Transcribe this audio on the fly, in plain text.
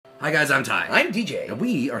Hi guys, I'm Ty. I'm DJ. And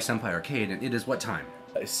we are Senpai Arcade, and it is what time?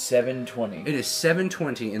 7:20. It is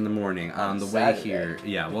 7:20 in the morning on the way Saturday. here.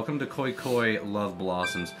 Yeah, welcome to Koi Koi Love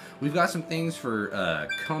Blossoms. We've got some things for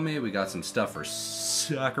Kome, we got some stuff for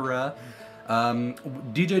Sakura.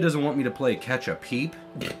 DJ doesn't want me to play Catch a Peep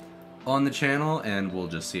on the channel, and we'll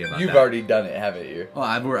just see about that. You've already done it, haven't you? Oh,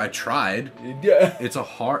 I tried. Yeah. It's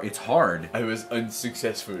hard. I was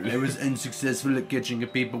unsuccessful. I was unsuccessful at catching a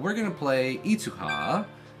peep, but we're gonna play Itsuha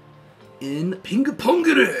in Ping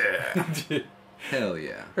Pongere. Hell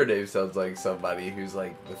yeah. Her name sounds like somebody who's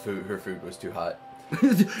like her food was too hot.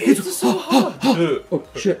 It's so hot. Oh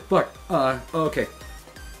shit! Fuck. Okay.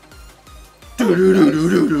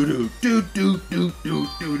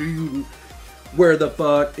 Where the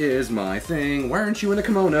fuck is my thing? Why aren't you in a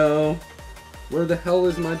kimono? Where the hell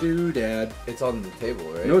is my doodad? It's on the table,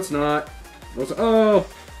 right? No, it's not. No, it's oh.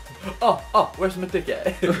 Oh, where's my dick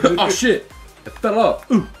at? Oh shit! It fell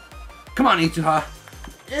off. Ooh. Come on, Itsuha.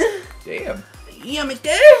 Damn. Yummy.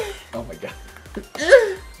 Oh my god.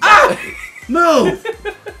 Ah! Move!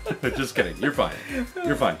 Just kidding. You're fine.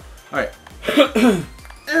 You're fine. All right.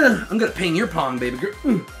 I'm gonna ping your pong, baby girl.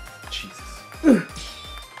 Jesus.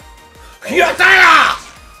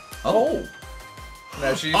 Oh.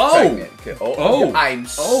 Now she's pregnant. Oh. I'm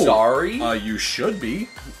sorry. You should be.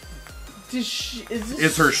 Is this...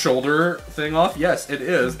 Is her shoulder thing off? Yes, it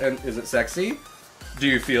is. And is it sexy? Do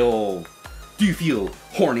you feel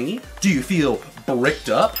horny? Do you feel bricked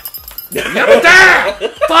up?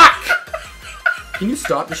 Fuck! Can you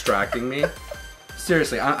stop distracting me?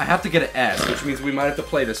 Seriously, I have to get an S, which means we might have to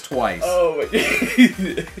play this twice. Oh my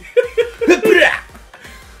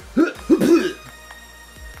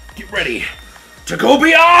Get ready to go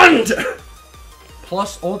beyond!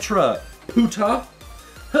 Plus ultra puta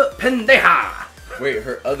pendeja. Wait,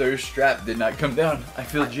 her other strap did not come down. I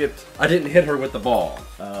feel gypped. I didn't hit her with the ball.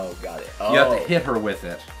 Oh, got it. You have to hit her with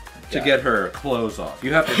it to get her clothes off.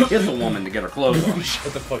 You have to hit the woman to get her clothes off.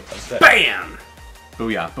 Shut the fuck up. Bam!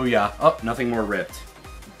 Booyah, booyah. Oh, nothing more ripped.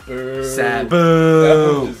 Boo. Sad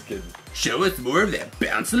boo. I'm just kidding. Show us more of that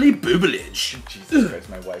bouncily boobalage. Jesus Christ,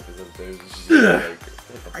 my wife is upstairs. She's like,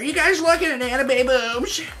 Are you guys looking at anime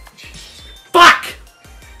boobs? Fuck!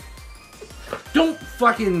 Don't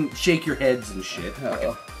fucking shake your heads and shit.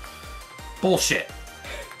 Fucking bullshit.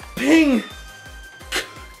 Ping!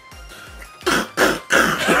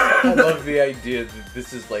 I love the idea that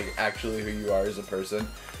this is like actually who you are as a person.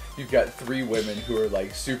 You've got 3 women who are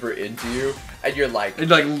like super into you, and you're like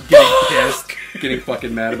Getting pissed, getting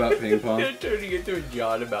fucking mad about ping pong. You're turning into a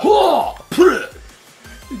John about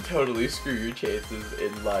you totally screw your chances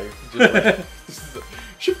in life. Just like,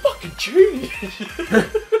 she fucking cheated.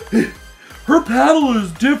 Her paddle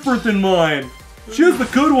is different than mine. She has the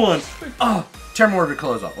good one. Oh, tear more of her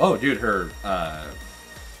clothes off. Oh, dude, her,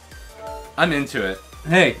 I'm into it.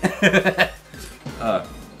 Hey.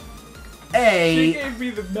 Hey. She gave me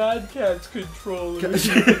the Mad Catz controller.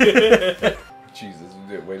 Jesus,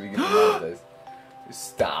 way to get out of this.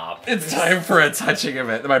 Stop. It's time for a touching of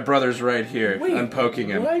it. My brother's right here. Wait, I'm poking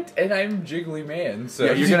him. What? And I'm Jiggly Man, so...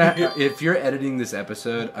 Yeah, you're gonna... if you're editing this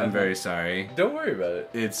episode, I'm very sorry. Don't worry about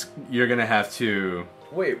it. You're gonna have to...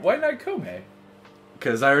 Wait, why not Kome?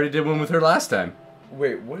 Because I already did one with her last time.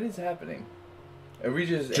 Wait, what is happening? Are we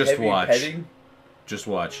just heavy watch. petting? Just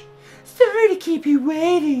watch. Sorry to keep you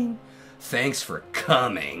waiting. Thanks for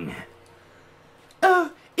coming.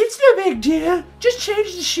 Oh, it's no big deal. Just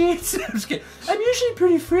change the sheets. I'm just kidding. I'm usually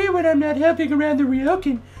pretty free when I'm not helping around the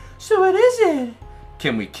ryokan. So what is it?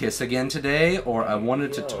 Can we kiss again today? Or I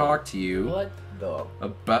wanted to talk to you. What the...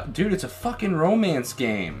 About... Dude, it's a fucking romance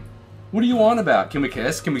game. What are you on about? Can we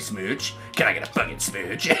kiss? Can we smooch? Can I get a fucking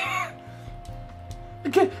smooch?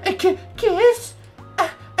 Kiss?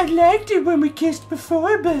 I liked it when we kissed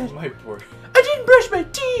before, but... My poor... I didn't brush my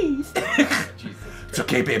teeth. Jesus. It's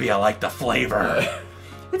okay, baby. I like the flavor.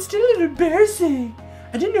 It's still a little embarrassing.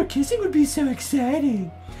 I didn't know kissing would be so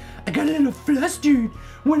exciting. I got a little flustered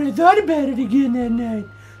when I thought about it again that night.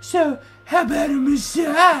 So, how about a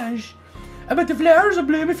massage? I bet the flowers will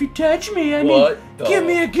bloom if you touch me. I mean, give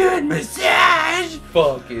me a good massage.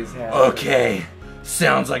 Fuck is happening? Okay.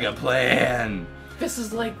 Sounds like a plan. This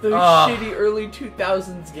is like those shitty early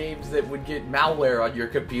 2000s games that would get malware on your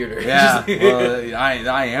computer. Yeah, well,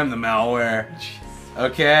 I am the malware. Jesus.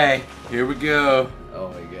 Okay, here we go. Oh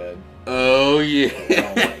my god. Oh yeah.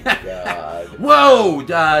 Oh my god. Whoa!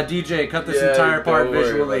 DJ, cut this entire part don't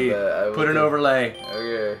worry visually. about that. Put an overlay.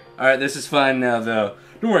 Okay. Alright, this is fine now though.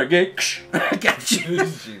 Don't worry, okay? I got you.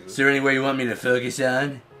 Jesus. Is there any way you want me to focus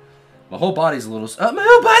on? My whole body's a little... my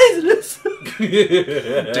whole body's a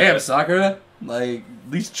little... Damn, Sakura. Like,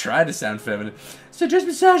 at least try to sound feminine. So just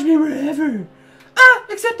massage me wherever. Ah,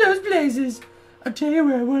 except those places. I'll tell you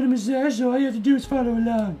where I want a massage, so all you have to do is follow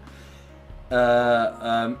along.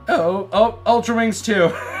 Ultra Wings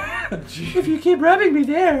too. If you keep rubbing me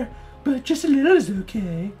there, but just a little is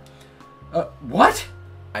okay. What?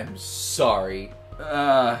 I'm sorry.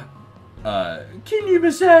 Can you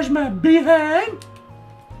massage my behind?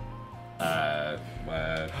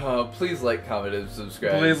 Please like, comment, and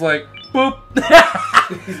subscribe. Please like, boop.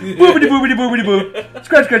 Boopity boopity boopity boop.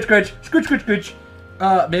 Scratch, scratch, scratch. Scratch, scratch, scratch.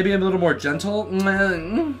 Maybe I'm a little more gentle.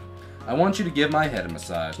 I want you to give my head a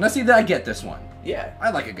massage. Now see, I get this one. Yeah. I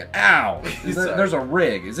like a good. Ow! There's a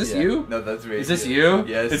rig. Is this you? No, that's me. Is this you?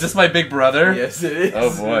 Yes. Is this my big brother? Yes, it is. Oh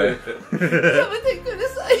boy.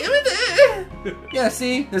 Yeah,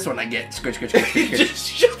 see? This one I get. Scratch, scratch, scratch, scratch. Just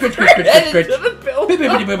shove Scratch, your scratch, head scratch, into scratch. the pillow.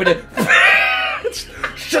 Bibbidi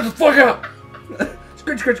bobbidi. Shut the fuck up!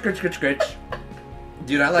 Scratch, scratch, scratch, scratch, scratch.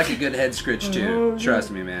 Dude, I like a good head scratch too. Trust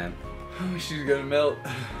me, man. Oh, she's gonna melt.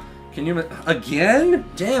 Can you again?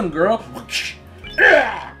 Damn, girl.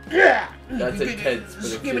 That's intense, but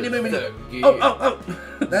it feels so good. Oh.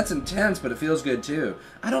 That's intense, but it feels good too.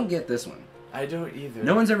 I don't get this one. I don't either.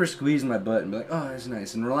 No one's ever squeezed my butt and be like, oh, it's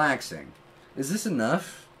nice and relaxing. Is this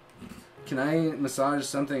enough? Can I massage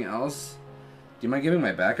something else? Do you mind giving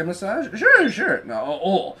my back a massage? Sure.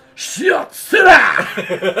 No, shit, sit down.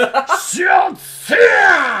 Shit, sit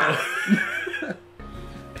down.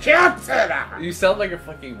 Shit, sit down. You sound like a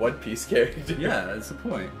fucking One Piece character. Yeah, that's the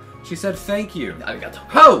point. She said thank you. Arigato.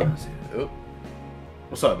 Ho! Oh.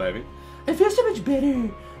 What's up, baby? I feel so much better.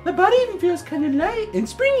 My body even feels kind of light and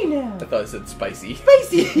springy now. I thought it said spicy.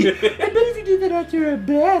 Spicy! I bet if you did that after a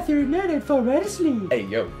bath or a night, I'd fall right asleep. Hey,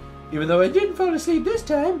 yo. Even though I didn't fall asleep this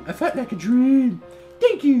time, I felt like a dream.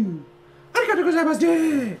 Thank you. Arigato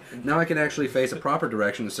gozaimasu. Now I can actually face a proper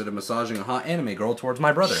direction instead of massaging a hot anime girl towards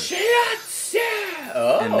my brother.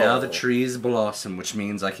 Oh. And now the trees blossom, which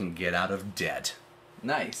means I can get out of debt.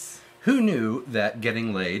 Nice. Who knew that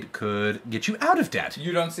getting laid could get you out of debt?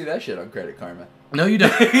 You don't see that shit on Credit Karma. No, you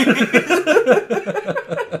don't.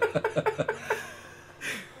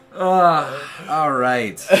 All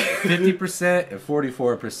right. 50% and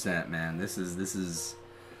 44%, man. This is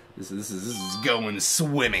going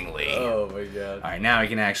swimmingly. Oh my god. All right, now we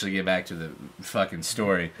can actually get back to the fucking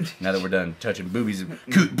story. Now that we're done touching boobies and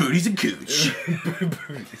booties and cooch.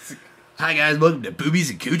 Hi guys, welcome to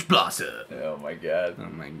Boobies and Cooch Blossom. Oh my god. Oh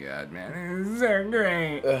my god, man, this is so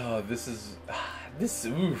great. Oh, this.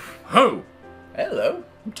 Oof. Ho! Hello.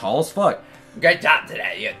 I'm tall as fuck. Great job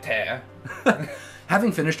today, you two.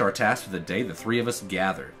 Having finished our task for the day, the three of us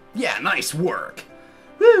gathered. Yeah, nice work.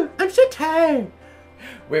 Woo, I'm so tired.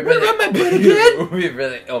 We're Wanna rub my butt again? We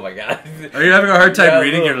really. Oh my god. Are you having a hard time Yeah,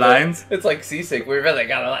 reading your lines? It's like seasick. We really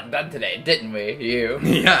got a lot done today, didn't we? You.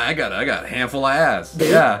 Yeah, I got a handful of ass.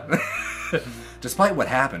 Yeah. Despite what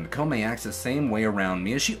happened, Komei acts the same way around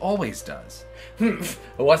me as she always does.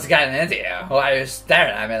 What's gotten into you? Why are you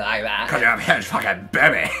staring at me like that? Cause I'm a fucking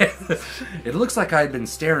baby. It looks like I'd been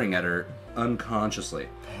staring at her unconsciously.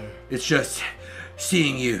 It's just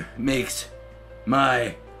seeing you makes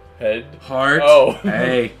my Head. heart Oh.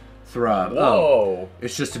 throb. Whoa. Oh,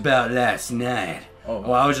 it's just about last night. Oh.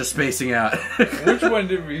 I was just spacing out. Which one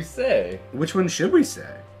did we say? Which one should we say?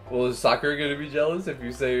 Well, is Sakura gonna be jealous if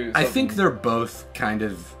you say something? I think they're both kind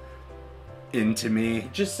of into me.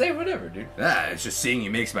 Just say whatever, dude. It's just seeing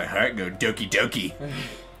you makes my heart go doki doki.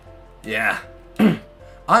 Yeah.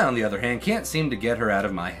 I, on the other hand, can't seem to get her out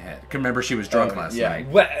of my head. Remember, she was drunk last night.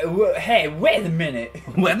 Hey, wait a minute.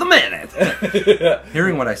 Wait a minute.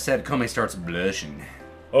 Hearing what I said, Komei starts blushing.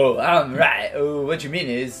 Oh, I'm right. Oh, what you mean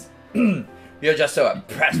is, you're just so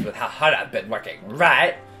impressed with how hard I've been working,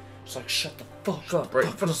 right? It's like, shut the fuck up, right?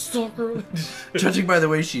 For the sucker. Judging by the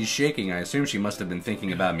way she's shaking, I assume she must have been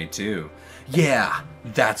thinking about me too. Yeah,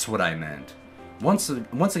 that's what I meant. Once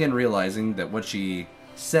again realizing that what she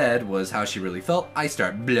said was how she really felt, I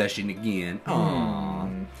start blushing again.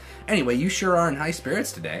 Aww. Anyway, you sure are in high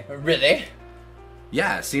spirits today. Really?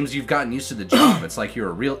 Yeah, it seems you've gotten used to the job. It's like you're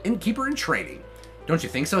a real innkeeper in training. Don't you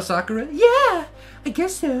think so, Sakura? Yeah, I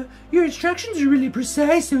guess so. Your instructions are really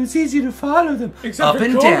precise, so it's easy to follow them. Except Up for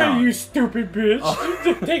and Komei, down. you stupid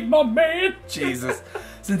bitch. Take my man. Jesus.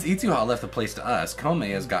 Since Itsuha left the place to us,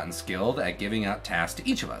 Komei has gotten skilled at giving out tasks to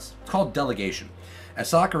each of us. It's called delegation. As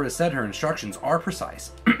Sakura said, her instructions are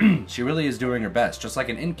precise. She really is doing her best, just like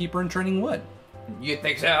an innkeeper in training would. You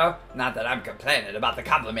think so? Not that I'm complaining about the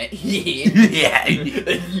compliment. Yeah.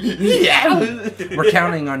 We're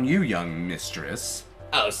counting on you, young mistress.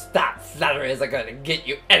 Oh, stop. Flattery isn't going to get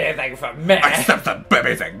you anything from me. Except the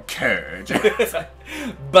babies and courage.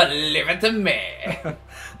 But leave it to me.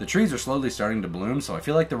 The trees are slowly starting to bloom, so I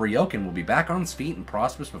feel like the Ryokan will be back on its feet and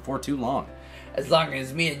prosperous before too long. As long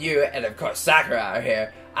as me and you, and of course Sakura are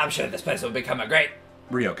here, I'm sure this place will become a great...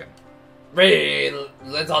 Ryokan.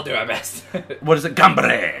 Let's all do our best. What is it?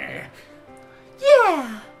 Gambare!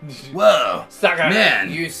 Yeah. Whoa. Sakura,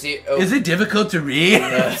 Man. you see... Oh, Is it difficult to read?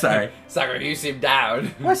 Sorry. Sakura, you seem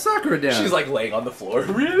down. Why Sakura down? She's like laying on the floor.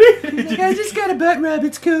 really? Like, I just got a butt rub.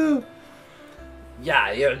 It's cool.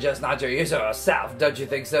 Yeah, you're just not your usual self, don't you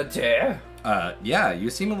think so too? Yeah,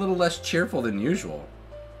 you seem a little less cheerful than usual.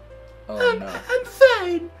 Oh no. I'm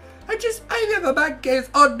fine. I have a bad case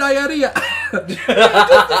of diarrhea. just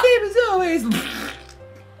the same as always.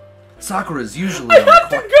 Sakura's usually on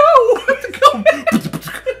the Go.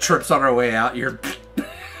 trips on her way out. You're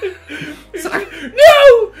No!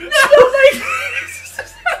 Not like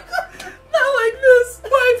this! Not like this!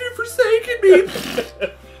 Why have you forsaken me?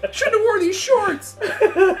 Shouldn't have worn these shorts!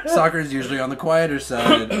 Sakura's usually on the quieter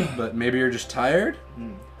side, but maybe you're just tired?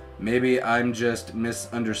 Maybe I'm just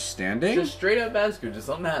misunderstanding? Just straight up ask her, did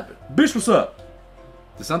something happen? Bitch, what's up?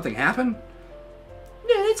 Did something happen?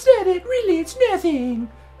 No, that's not it. Really, it's nothing.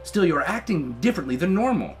 Still, you're acting differently than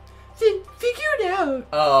normal. Then figure it out.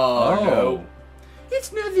 Oh, no.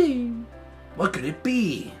 It's nothing. What could it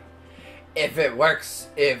be? If the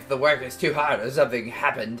work is too hard or something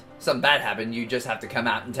bad happened, you just have to come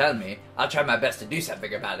out and tell me. I'll try my best to do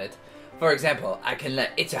something about it. For example, I can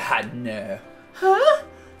let Itsuha know. Huh?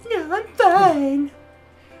 No, I'm fine.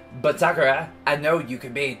 But Sakura, I know you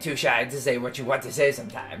can be too shy to say what you want to say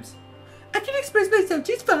sometimes. I can express myself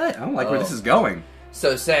just fine. I don't like where this is going.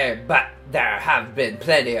 So say, but there have been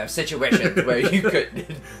plenty of situations where you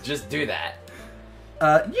could just do that. You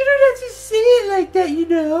don't have to say it like that, you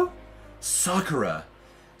know. Sakura.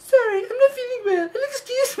 Sorry, I'm not feeling well. I'll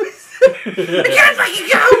excuse myself. I can't fucking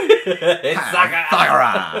go! It's Sakura!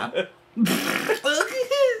 Sakura.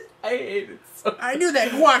 I hate it so I knew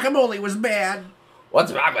that guacamole was bad.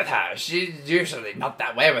 What's wrong with her? She's usually not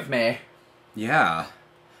that way with me. Yeah.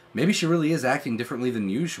 Maybe she really is acting differently than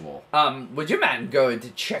usual. Would you mind going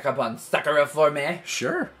to check up on Sakura for me?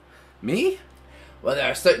 Sure. Me? Well,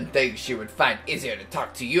 there are certain things she would find easier to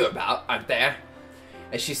talk to you about, aren't there?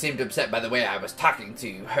 And she seemed upset by the way I was talking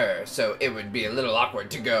to her, so it would be a little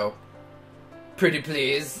awkward to go, pretty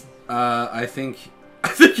please. I think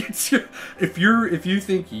it's if you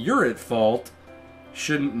think you're at fault,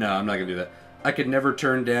 no, I'm not gonna do that. I could never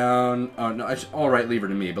turn down. Oh no, all right, leave her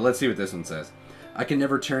to me. But let's see what this one says. I can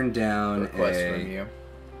never turn down request a from you.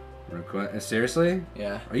 request. Seriously?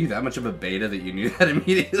 Yeah. Are you that much of a beta that you knew that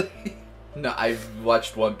immediately? No, I've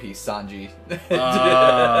watched One Piece, Sanji. Oh,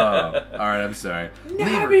 all right. I'm sorry.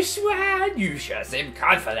 No, Miss Swan, you sure seem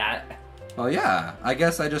confident. Well, yeah. I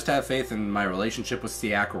guess I just have faith in my relationship with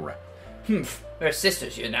Sakura. We're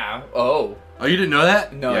sisters, you know. Oh. Oh, you didn't know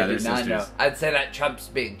that? No, yeah, I they're did not sisters. know. I'd say that Trump's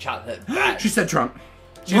being chocolate bad. She said Trump.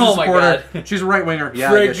 She's Oh a my supporter. God. She's a right winger.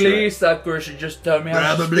 Yeah, I guess you're Frankly, right. Sakura should just tell me how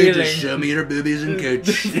she's Probably feeling. just show me her boobies and coach.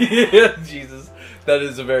 Jesus, that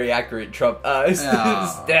is a very accurate Trump. Oh.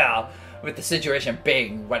 Still, with the situation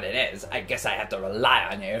being what it is, I guess I have to rely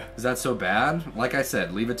on you. Is that so bad? Like I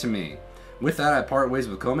said, leave it to me. With that, I part ways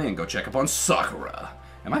with Kome and go check up on Sakura.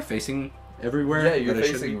 Am I facing everywhere? Yeah, you're that I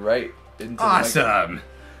should facing be? right into the Awesome.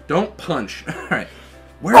 Don't punch. All right.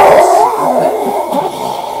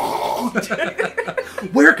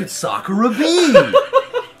 Where could Sakura be?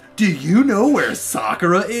 Do you know where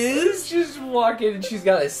Sakura is? She's walking and she's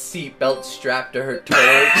got a seatbelt strapped to her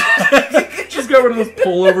toe. She's got one of those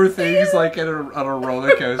pullover things like on a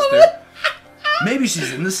roller coaster. Maybe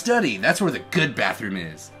she's in the study. That's where the good bathroom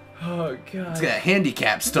is. Oh god. It's got a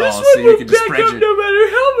handicap stall so you can just spread your... no matter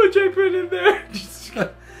how much I put in there.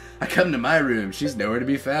 I come to my room. She's nowhere to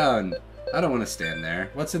be found. I don't want to stand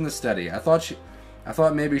there. What's in the study? I thought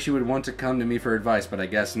maybe she would want to come to me for advice, but I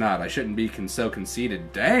guess not. I shouldn't be so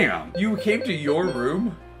conceited. Damn. You came to your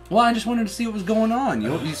room? Well, I just wanted to see what was going on.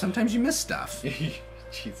 Sometimes you miss stuff.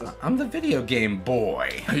 Jesus. I'm the video game boy.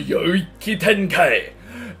 Yoiki Tenkai.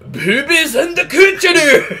 Boobies in the kitchen.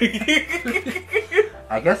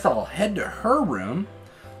 I guess I'll head to her room.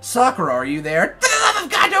 Sakura, are you there? For the love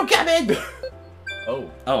of God, don't come in!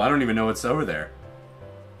 Oh. Oh, I don't even know what's over there.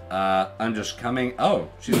 I'm just coming. Oh,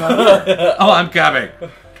 she's not here. Oh, I'm coming.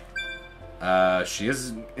 She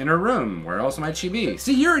is in her room. Where else might she be?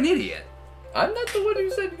 See, you're an idiot. I'm not the one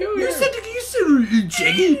who said go You here. said to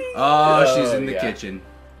Jiggy. Oh, she's in the yeah. kitchen.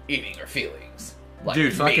 Eating her feelings.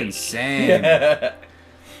 Dude, fucking same.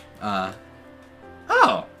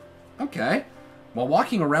 Oh, okay. While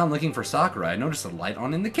walking around looking for Sakura, I noticed a light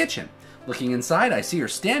on in the kitchen. Looking inside, I see her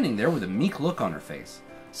standing there with a meek look on her face.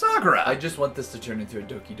 Sakura! I just want this to turn into a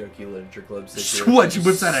Doki Doki Literature Club situation. What, she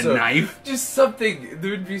whips out a knife? Just something that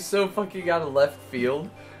would be so fucking out of left field.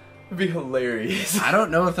 It'd be hilarious. I don't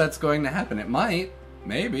know if that's going to happen. It might.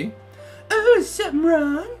 Maybe. Oh, is something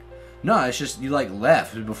wrong? No, it's just you, like,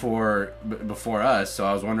 left before us, so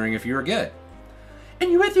I was wondering if you were good.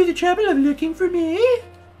 And you went through the trouble of looking for me?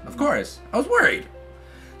 Of course. I was worried.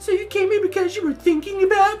 So you came here because you were thinking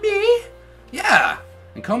about me? Yeah.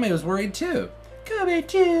 And Kome was worried, too. Come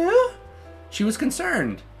too? She was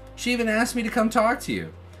concerned. She even asked me to come talk to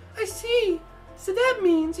you. I see. So that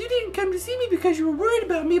means you didn't come to see me because you were worried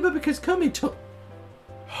about me, but because Kome told...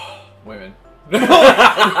 Women.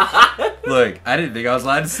 Look, I didn't think I was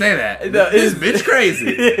allowed to say that. No, This bitch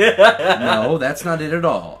crazy. No, that's not it at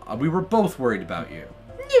all. We were both worried about you.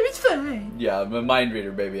 No, it's fine. Yeah, I'm a mind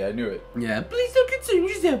reader, baby. I knew it. Yeah. Please don't concern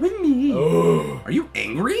yourself with me. Are you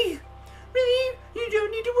angry? Really? You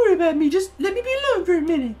don't need to worry about me. Just let me be alone for a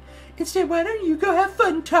minute. Instead, why don't you go have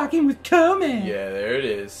fun talking with Kome? Yeah, there it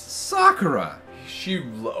is. Sakura.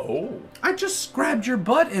 Oh. I just grabbed your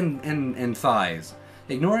butt and thighs.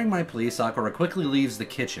 Ignoring my plea, Sakura quickly leaves the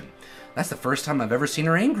kitchen. That's the first time I've ever seen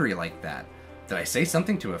her angry like that. Did I say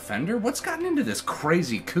something to offend her? What's gotten into this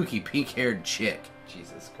crazy, kooky, pink-haired chick?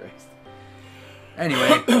 Jesus Christ. Anyway,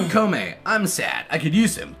 Kome, I'm sad. I could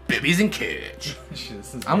use some bibbies and kids.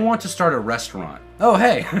 I want to start a restaurant. Oh,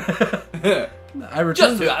 hey. I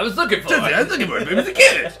returned Just who I was looking for. I was looking for bibbies and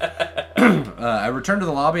kids. I return to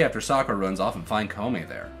the lobby after Sakura runs off and find Kome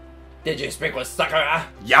there. Did you speak with Sakura?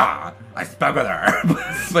 Yeah, I spoke with her.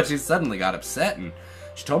 But she suddenly got upset and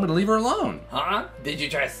she told me to leave her alone. Huh? Did you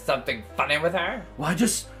try something funny with her? Well, I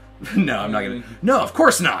just... No, I'm not gonna... No, of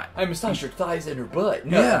course not. I massaged her thighs and her butt.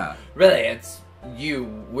 No. Yeah. Really, it's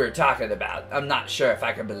you we're talking about. I'm not sure if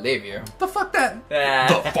I can believe you. The fuck that...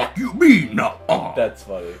 The fuck you mean? No. That's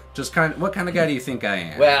funny. Just what kind of guy do you think I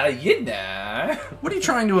am? Well, you know. What are you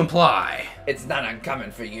trying to imply? It's not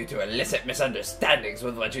uncommon for you to elicit misunderstandings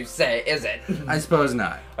with what you say, is it? I suppose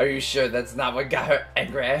not. Are you sure that's not what got her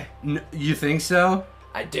angry? You think so?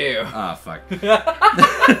 I do. Oh, fuck.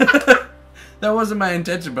 That wasn't my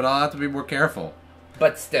intention, but I'll have to be more careful.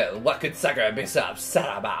 But still, what could Sakura be so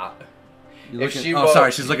upset about? Oh,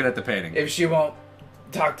 sorry, she's looking at the painting. If she won't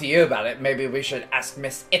talk to you about it, maybe we should ask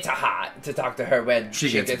Miss Itaha to talk to her when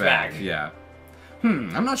she gets back. Yeah.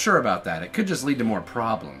 I'm not sure about that. It could just lead to more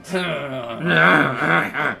problems. With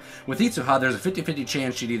Itsuha, there's a 50-50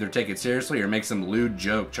 chance she'd either take it seriously or make some lewd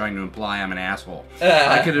joke trying to imply I'm an asshole.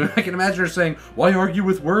 I can imagine her saying, "Why argue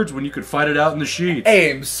with words when you could fight it out in the sheets?"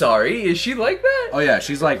 Hey, I'm sorry. Is she like that? Oh yeah,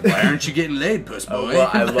 she's like, "Why aren't you getting laid, puss boy?" Oh,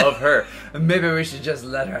 well, I love her. Maybe we should just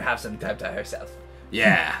let her have some time to herself.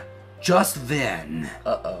 Yeah. Just then.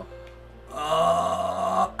 Uh-oh.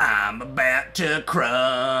 Oh, I'm about to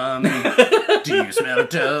crumb. Do you smell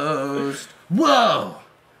toast? Whoa!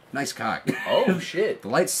 Nice cock. Oh, shit. The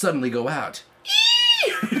lights suddenly go out.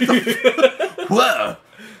 Whoa!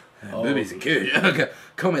 Boobies and kids.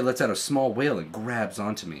 Kome lets out a small wail and grabs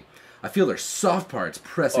onto me. I feel her soft parts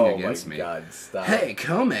pressing against me. Oh my god, stop. Hey,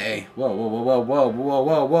 Kome! Whoa, whoa, whoa, whoa, whoa, whoa,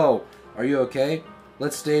 whoa, whoa. Are you okay?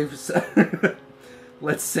 Let's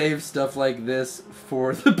save stuff like this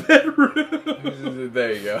for the bedroom.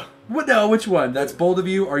 There you go. What? No, which one? That's bold of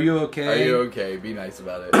you. Are you okay? Are you okay? Be nice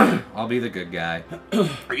about it. I'll be the good guy.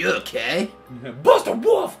 Are you okay? Buster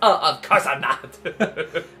Wolf! Of course I'm not.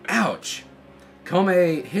 Ouch.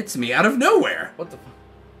 Kome hits me out of nowhere. What the fuck?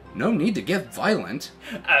 No need to get violent.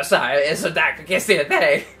 Sorry, it's a dark. I can't see a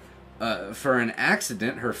thing. For an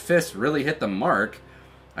accident, her fist really hit the mark.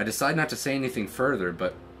 I decide not to say anything further,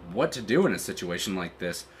 but what to do in a situation like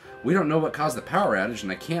this? We don't know what caused the power outage,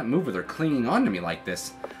 and I can't move with her clinging onto me like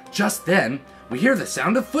this. Just then, we hear the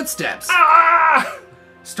sound of footsteps. Ah!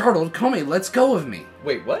 Startled, Kome lets go of me.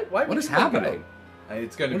 Wait, what? Why? What is happening?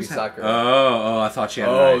 It's gonna be Sakura. Oh, I thought she had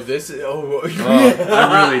a knife. This is. I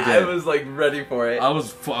really did. I was like ready for it. I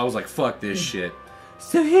was like, fuck this shit.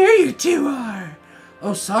 So here you two are.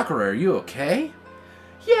 Oh, Sakura, are you okay?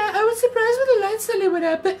 Yeah, I was surprised when the lights suddenly went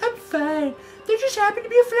out, but I'm fine. There just happened to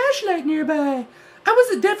be a flashlight nearby. I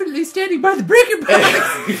wasn't definitely standing by the breaker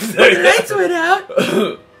box when the lights went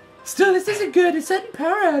out. Still, this isn't good. A sudden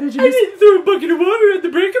power outage. I didn't throw a bucket of water at the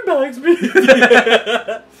breaker box,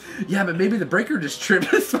 man. Yeah, but maybe the breaker just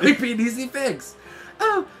tripped. This might be an easy fix.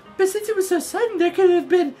 Oh, but since it was so sudden, there could have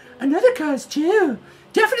been another cause, too.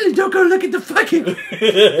 Definitely don't go look at the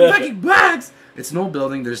fucking box. It's an old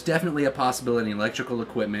building. There's definitely a possibility electrical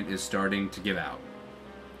equipment is starting to give out.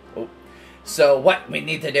 So what we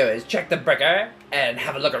need to do is check the breaker and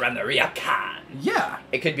have a look around the ryokan. Yeah.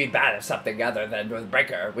 It could be bad if something other than with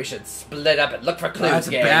breaker. We should split up and look for clues. That's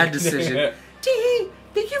a bad decision. Tee,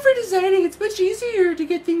 Thank you for designing. It's much easier to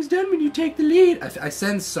get things done when you take the lead. I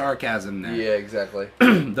sense sarcasm there. Yeah, exactly.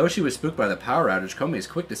 Though she was spooked by the power outage, Komei's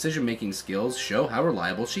quick decision-making skills show how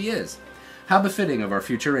reliable she is. How befitting of our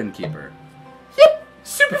future innkeeper. Yep,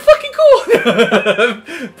 super fucking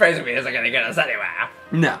cool. Praising me isn't gonna get us anywhere.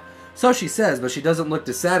 No. So she says, but she doesn't look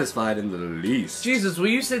dissatisfied in the least. Jesus, will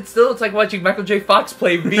you sit still? It's like watching Michael J. Fox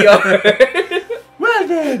play VR. Well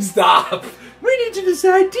then, Stop. we need to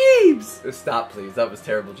decide teams. Stop, please. That was a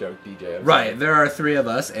terrible joke, DJ. I'm Right, sorry. there are 3 of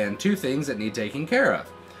us and 2 things that need taking care of.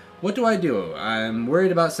 What do? I'm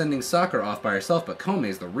worried about sending Sakura off by herself, but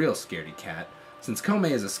Komei's the real scaredy cat. Since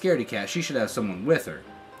Komei is a scaredy cat, she should have someone with her.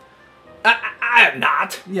 I am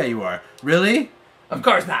not. Yeah, you are. Really? Of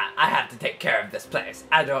course not. I have to take care of this place.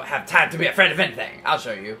 I don't have time to be afraid of anything. I'll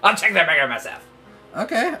show you. I'll check their bigger myself.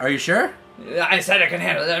 Okay, are you sure? I said I can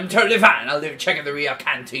handle it. I'm totally fine. I'll leave checking the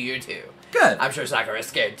ryokan to you two. Good. I'm sure Sakura is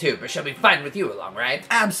scared too, but she'll be fine with you along, right?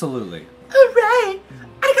 Absolutely. Alright.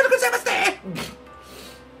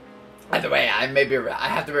 Either way, I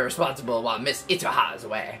have to be responsible while Miss Itoha is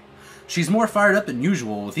away. She's more fired up than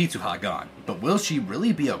usual with Itsuha gone, but will she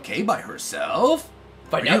really be okay by herself?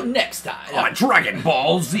 Find Are out you- next time. On Dragon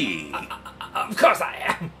Ball Z! Of course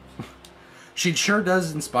I am. She sure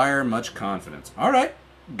does inspire much confidence. Alright,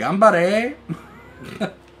 gambare!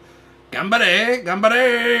 Gambare!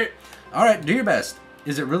 Gambare! Alright, do your best.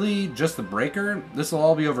 Is it really just the breaker? This will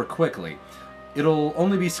all be over quickly. It'll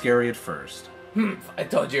only be scary at first. I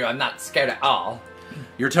told you I'm not scared at all.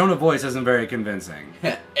 Your tone of voice isn't very convincing.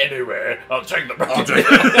 Anyway, I'll check the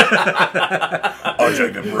I'll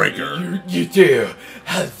take the breaker. You do.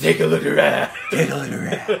 I'll take a look around. Take a look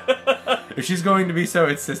around. If she's going to be so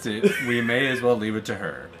insistent, we may as well leave it to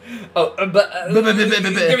her. Oh, give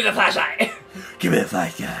me the flashlight. Give me the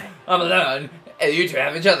flash guy. I'm alone. And you two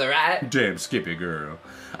have each other, right? Damn Skippy girl.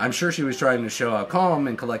 I'm sure she was trying to show how calm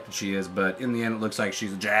and collected she is, but in the end it looks like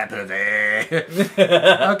she's a Japanese.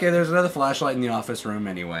 Okay, there's another flashlight in the office room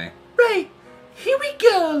anyway. Right. Here we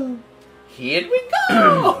go. Here we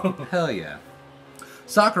go. Hell yeah.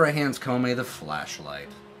 Sakura hands Komei the flashlight.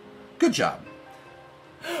 Good job.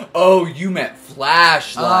 Oh, you meant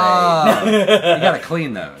flashlight. Ah, you gotta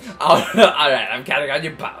clean those. Alright, I'm counting on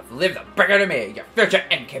you both. Leave the burger to me, your future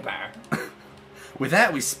innkeeper. With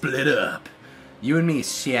that, we split up. You and me,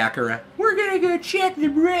 Sakura. We're gonna go check the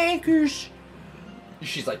breakers.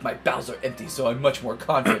 She's like, my bowels are empty, so I'm much more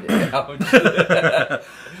confident now.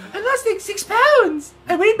 I lost like 6 pounds.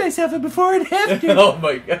 I weighed myself up before and after. Oh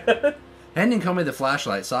my god. Handing Komei the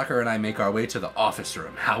flashlight, Sakura and I make our way to the office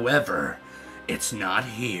room. However, it's not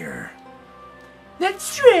here. That's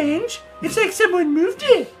strange. It's like someone moved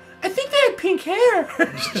it. I think they had pink hair.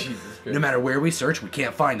 Jesus Christ. No matter where we search, we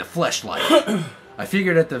can't find the flashlight. I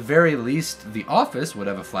figured at the very least the office would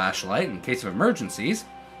have a flashlight in case of emergencies.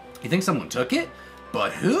 You think someone took it?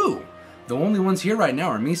 But who? The only ones here right now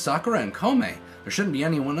are me, Sakura, and Komei. There shouldn't be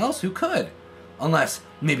anyone else who could. Unless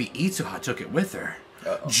maybe Itsuha took it with her.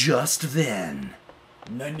 Uh-oh. Just then.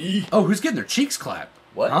 Nani? Oh, who's getting their cheeks clapped?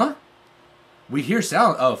 What? Huh? We hear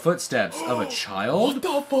footsteps of a child. What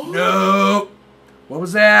the fuck? No. What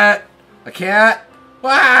was that? A cat?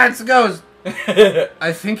 What? It's a ghost.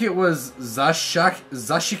 I think it was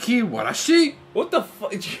Zashiki Warashi? What the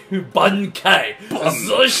fuck? Bankai.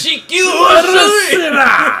 Zoshiki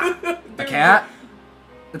A cat?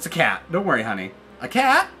 It's a cat. Don't worry, honey. A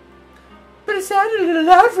cat? But it sounded a little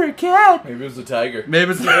loud for a cat. Maybe it was a tiger.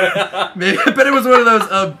 Maybe it's maybe, but it was one of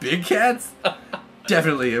those big cats.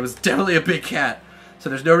 Definitely, it was definitely a big cat. So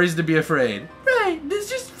there's no reason to be afraid. Right. Let's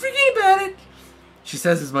just forget about it. She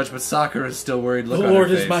says as much, but Sakura is still worried. Look The on Lord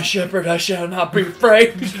her is face. my shepherd, I shall not be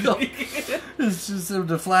afraid. It's just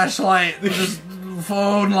the flashlight, just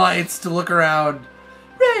phone lights to look around.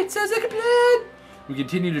 Right. Sounds like a plan. We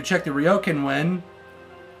continue to check the ryokan when.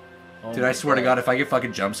 Dude, I swear to God, if I get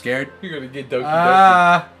fucking jump scared. You're gonna get Doki Doki.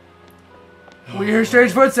 Ah! We hear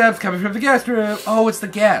strange footsteps coming from the guest room. Oh, it's the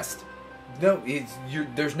guest. No,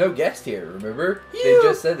 there's no guest here, remember? You- They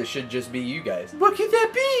just said it should just be you guys. What could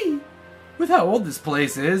that be? With how old this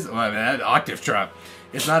place is, well, I mean, that octave drop,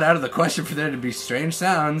 it's not out of the question for there to be strange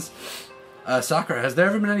sounds. Sakura, has there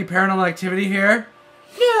ever been any paranormal activity here?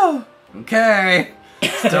 No. Okay.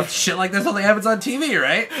 Stuff shit like this only happens on TV,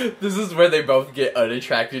 right? This is where they both get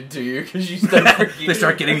unattracted to you because you start freaking. They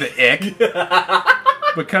start getting the ick.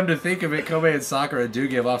 But come to think of it, Komei and Sakura do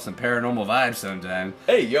give off some paranormal vibes sometimes.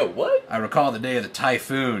 Hey, yo, what? I recall the day of the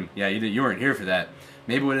typhoon. Yeah, you weren't here for that.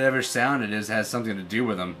 Maybe whatever sound it is has something to do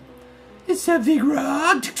with them. Is something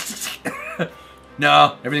wrong?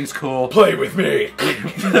 No, everything's cool. Play with me.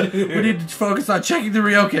 We need to focus on checking the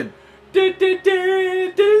ryokan. The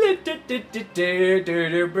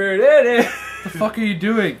fuck are you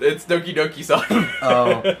doing? It's Doki Doki song.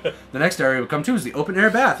 Oh. The next area we come to is the open air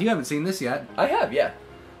bath. You haven't seen this yet. I have, yeah.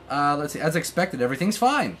 Let's see. As expected, everything's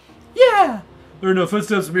fine. Yeah. There are no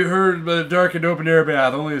footsteps to be heard by the dark and open air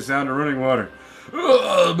bath, only the sound of running water.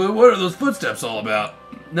 But what are those footsteps all about?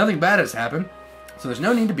 Nothing bad has happened, so there's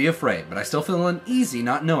no need to be afraid, but I still feel uneasy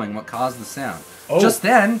not knowing what caused the sound. Oh. Just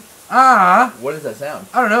then, What is that sound?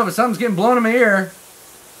 I don't know, but something's getting blown in my ear.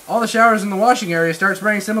 All the showers in the washing area start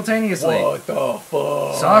spraying simultaneously. What the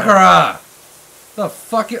fuck? Sakura! The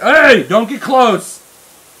fuck Hey! Don't get close!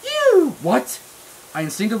 You. What? I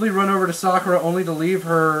instinctively run over to Sakura only to leave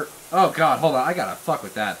her... Oh god, hold on. I gotta fuck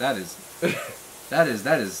with that. That is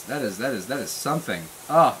something.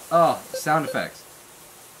 Oh, sound effects.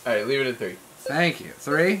 Alright, leave it at 3. Thank you.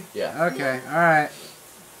 3? Yeah. Okay, alright.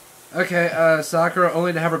 Okay, Sakura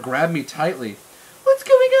only to have her grab me tightly. What's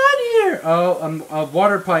going on here? Oh, a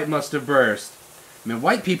water pipe must have burst. I mean,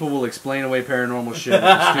 white people will explain away paranormal shit.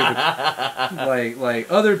 Stupid.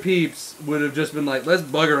 Like other peeps would have just been like, let's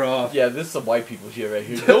bugger off. Yeah, this is some white people shit right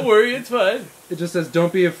here. Don't worry, it's fine. It just says,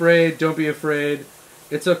 don't be afraid, don't be afraid.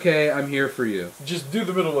 It's okay, I'm here for you. Just do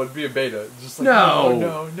the middle one, be a beta. Just like,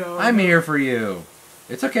 No, I'm here for you.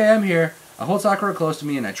 It's okay, I'm here. I hold Sakura close to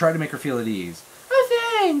me and I try to make her feel at ease.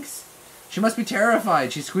 Oh, thanks. She must be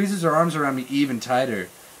terrified. She squeezes her arms around me even tighter.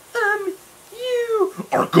 You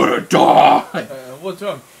Are gonna die! What's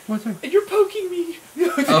wrong? What's wrong? You're poking me.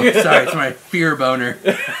 Oh, sorry, it's my fear boner.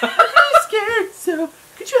 I'm scared, so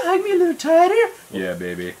could you hug me a little tighter? Yeah,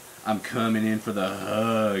 baby. I'm coming in for the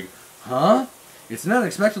hug. Huh? It's an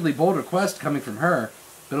unexpectedly bold request coming from her,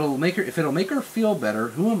 but if it'll make her feel better,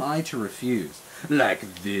 who am I to refuse? Like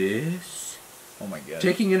this? Oh my god.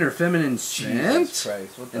 Taking in her feminine scent Jesus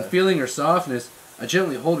Christ, what the... and feeling her softness, I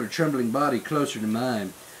gently hold her trembling body closer to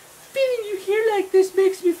mine. Feeling you here like this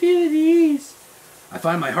makes me feel at ease. I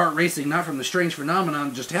find my heart racing not from the strange phenomenon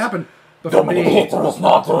that just happened, but from me.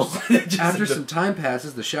 After some time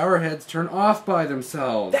passes, the shower heads turn off by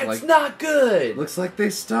themselves. That's not good! Looks like they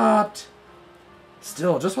stopped.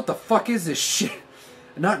 Still, just what the fuck is this shit?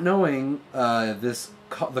 Not knowing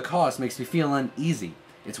the cause makes me feel uneasy.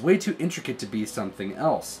 It's way too intricate to be something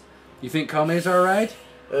else. You think Kome's alright?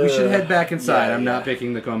 We should head back inside. yeah, I'm not yeah.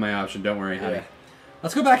 picking the Kome option, don't worry, honey. Yeah.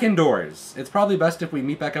 Let's go back indoors. It's probably best if we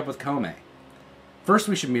meet back up with Kome. First,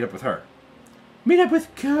 we should meet up with her. Meet up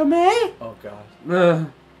with Kome? Oh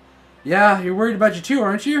god. Yeah, you're worried about you too,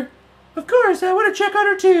 aren't you? Of course, I want to check on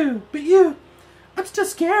her too. But you, I'm still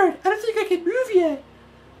scared. I don't think I can move yet.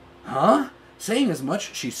 Huh? Saying as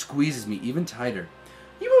much, she squeezes me even tighter.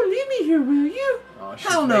 You won't leave me here, will you? Oh, she's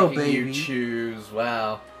Hell no, making you baby. choose.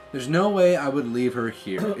 Wow. There's no way I would leave her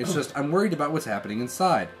here. It's just I'm worried about what's happening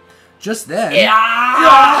inside. Just then...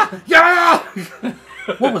 Yeah! Yeah!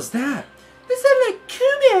 What was that? It sounded like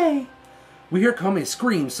Kome. We hear Kome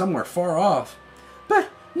scream somewhere far off. But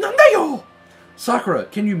Nandayo! Sakura,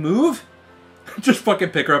 can you move? Just fucking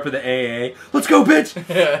pick her up in the AA. Let's go, bitch!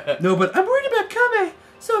 No, but I'm worried about Kome,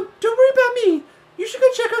 so don't worry about me. You should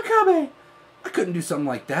go check on Kome. I couldn't do something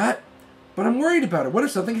like that. But I'm worried about it. What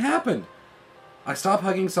if something happened? I stop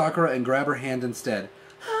hugging Sakura and grab her hand instead.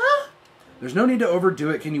 Huh? There's no need to overdo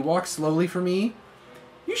it. Can you walk slowly for me?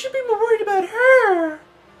 You should be more worried about her.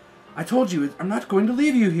 I told you, I'm not going to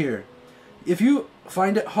leave you here. If you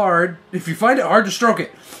find it hard to stroke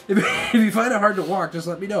it. If you find it hard to walk, just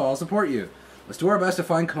let me know. I'll support you. Let's do our best to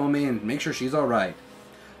find Kome and make sure she's alright.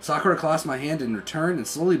 Sakura clasps my hand in return and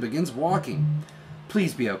slowly begins walking.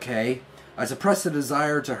 Please be okay. I suppress the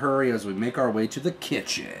desire to hurry as we make our way to the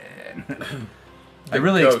kitchen. I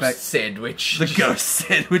really expect sandwich. the ghost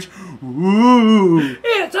sandwich. Ooh!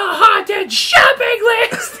 It's a haunted shopping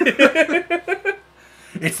list.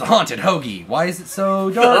 It's the haunted hoagie. Why is it so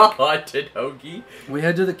dark? Haunted hoagie. We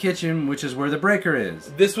head to the kitchen, which is where the breaker is.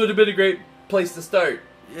 This would have been a great place to start.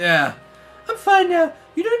 Yeah. I'm fine now.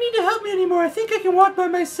 You don't need to help me anymore. I think I can walk by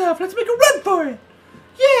myself. Let's make a run for it.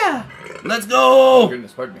 Yeah. Let's Oh go!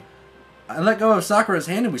 goodness, pardon me. I let go of Sakura's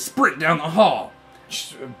hand and we sprint down the hall.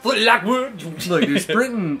 Foot like wood. Look, dude,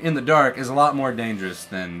 sprinting in the dark is a lot more dangerous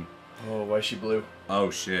than... Oh, why is she blue? Oh,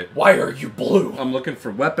 shit. Why are you blue? I'm looking for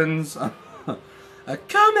weapons.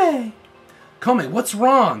 Kome. Kome, what's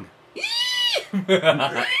wrong?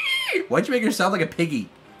 Why'd you make her sound like a piggy?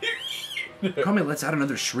 Kome lets out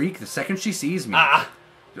another shriek the second she sees me. Ah.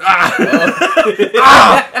 Ah!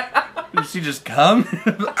 Did she just come?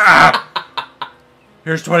 Ah!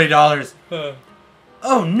 Here's $20.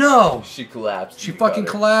 Oh no! She collapsed. She fucking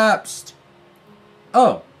collapsed.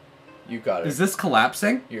 Oh. You got it. Is this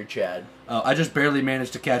collapsing? You're Chad. Oh, I just barely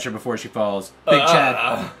managed to catch her before she falls. Big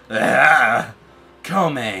Chad.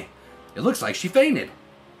 Kome. It looks like she fainted.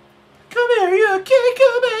 Come here, are you okay,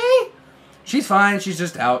 Kome? She's fine, she's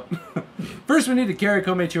just out. First we need to carry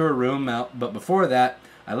Kome to her room, but before that,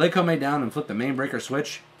 I lay Kome down and flip the main breaker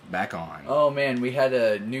switch back on. Oh man, we had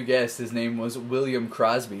a new guest. His name was William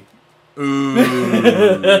Crosby. Ooh.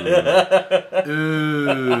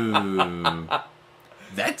 Ooh.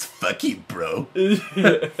 That's fucky, bro.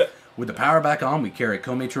 With the power back on, we carry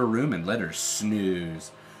Kome to her room and let her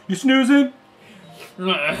snooze. You snoozing?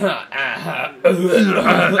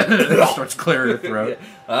 Starts clearing her throat.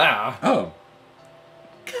 Oh.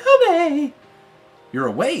 Kome! You're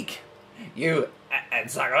awake. You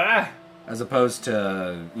and Sakura? As opposed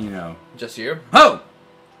to, you know... Just you? Oh!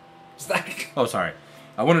 Oh, sorry.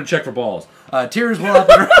 I wanted to check for balls. Tears well up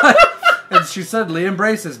in her eyes, and she suddenly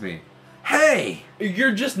embraces me. Hey!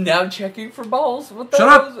 You're just now checking for balls? What the Shut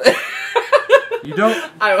hell up! You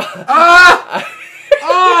don't...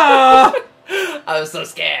 I was so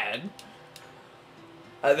scared.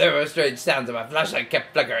 There were strange sounds and my flashlight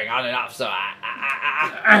kept flickering on and off, so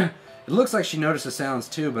It looks like she noticed the sounds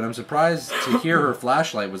too, but I'm surprised to hear her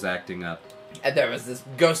flashlight was acting up. And there was this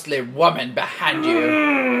ghostly woman behind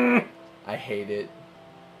you. I hate it.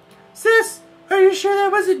 Sis, are you sure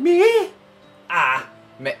that wasn't me?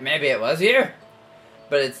 Maybe it was you.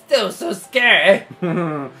 But it's still so scary.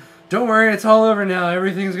 Don't worry, it's all over now.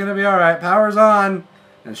 Everything's gonna be alright. Power's on.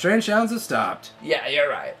 And strange sounds have stopped. Yeah, you're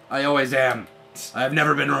right. I always am. I have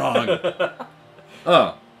never been wrong.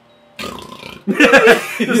 Oh.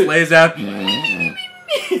 Just lays out.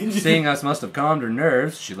 Seeing us must have calmed her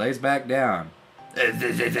nerves, she lays back down.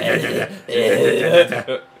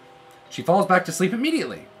 She falls back to sleep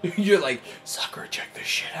immediately. You're like, Sakura, check this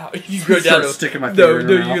shit out. You go down, sticking my finger in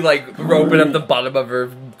her mouth. you like open up the bottom of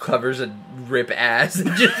her covers and rip ass.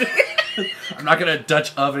 And just I'm not gonna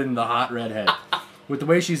Dutch oven the hot redhead. With the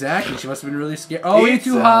way she's acting, she must have been really scared. Oh,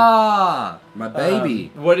 Itsuha! My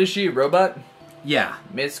baby. What is she, robot? Yeah.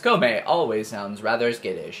 Miss Kome always sounds rather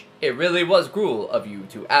skittish. It really was cruel of you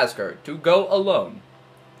to ask her to go alone.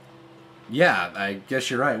 Yeah, I guess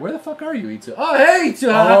you're right. Where the fuck are you, Itsuha? Oh, hey,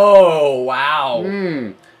 Itsuha! Oh,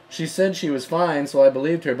 wow. She said she was fine, so I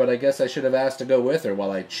believed her, but I guess I should have asked to go with her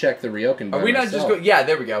while I checked the ryokan by Are we not myself. just go? Yeah,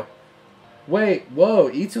 there we go. Wait, whoa,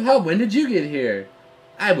 Itsuha, when did you get here?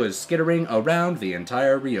 I was skittering around the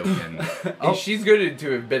entire ryokan. Oh. She's good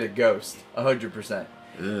to have been a ghost. 100%.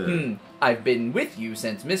 I've been with you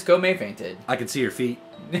since Miss Kome fainted. I could see her feet.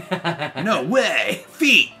 No way!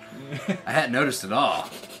 Feet! I hadn't noticed at all.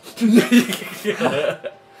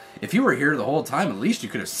 If you were here the whole time, at least you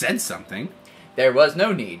could have said something. There was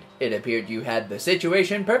no need. It appeared you had the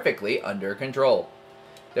situation perfectly under control.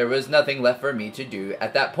 There was nothing left for me to do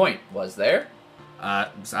at that point, was there?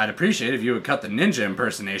 I'd appreciate if you would cut the ninja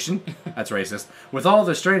impersonation. That's racist. With all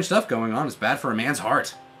the strange stuff going on, it's bad for a man's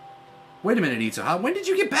heart. Wait a minute, Itsuha. When did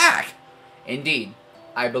you get back? Indeed.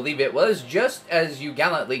 I believe it was just as you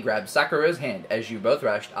gallantly grabbed Sakura's hand as you both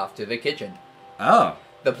rushed off to the kitchen. Oh.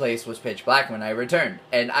 The place was pitch black when I returned,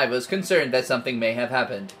 and I was concerned that something may have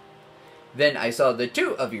happened. Then I saw the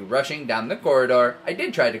two of you rushing down the corridor. I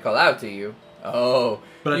did try to call out to you. Oh.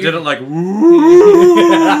 But I did it like, woo!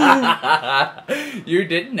 You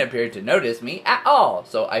didn't appear to notice me at all,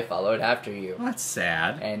 so I followed after you. That's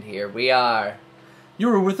sad. And here we are. You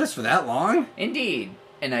were with us for that long? Indeed.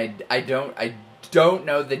 And I don't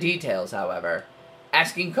know the details, however.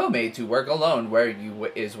 Asking Kome to work alone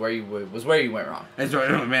was where you went wrong.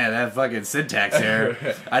 Oh, man, that fucking syntax here.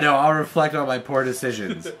 I know, I'll reflect on my poor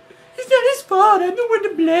decisions. It's not his fault. I'm the one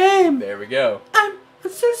to blame. There we go. I'm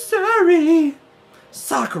so sorry.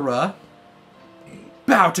 Sakura,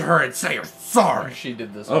 bow to her and say you're sorry. She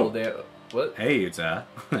did this whole day. What? Hey, Utah.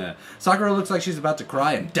 Sakura looks like she's about to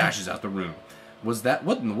cry and dashes out the room. What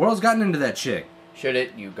in the world's gotten into that chick?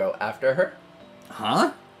 Shouldn't you go after her?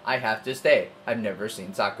 Huh? I have to stay. I've never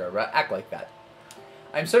seen Sakura act like that.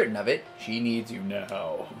 I'm certain of it. She needs you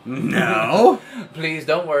now. No? Please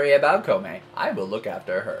don't worry about Kome. I will look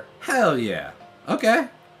after her. Hell yeah. Okay.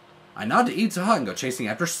 I nod to Itsuha and go chasing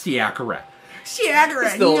after Sakura. Sakura,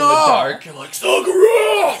 Still no! in the dark. You're like,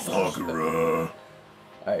 Sakura! Sakura.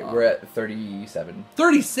 Alright, we're at 37.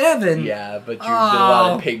 37? Yeah, but you did a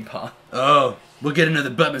lot of ping pong. Oh, we'll get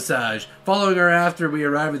another butt massage. Following her after we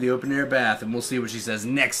arrive at the open air bath, and we'll see what she says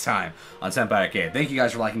next time on Senpai Arcade. Thank you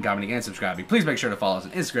guys for liking, commenting, and subscribing. Please make sure to follow us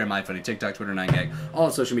on Instagram, MyFunny, TikTok, Twitter, 9gag. All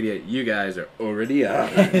on social media, you guys are already on.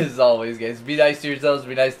 As always, guys, be nice to yourselves,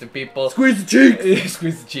 be nice to people. Squeeze the cheeks!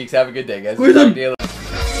 Squeeze the cheeks. Have a good day, guys. Squeeze them!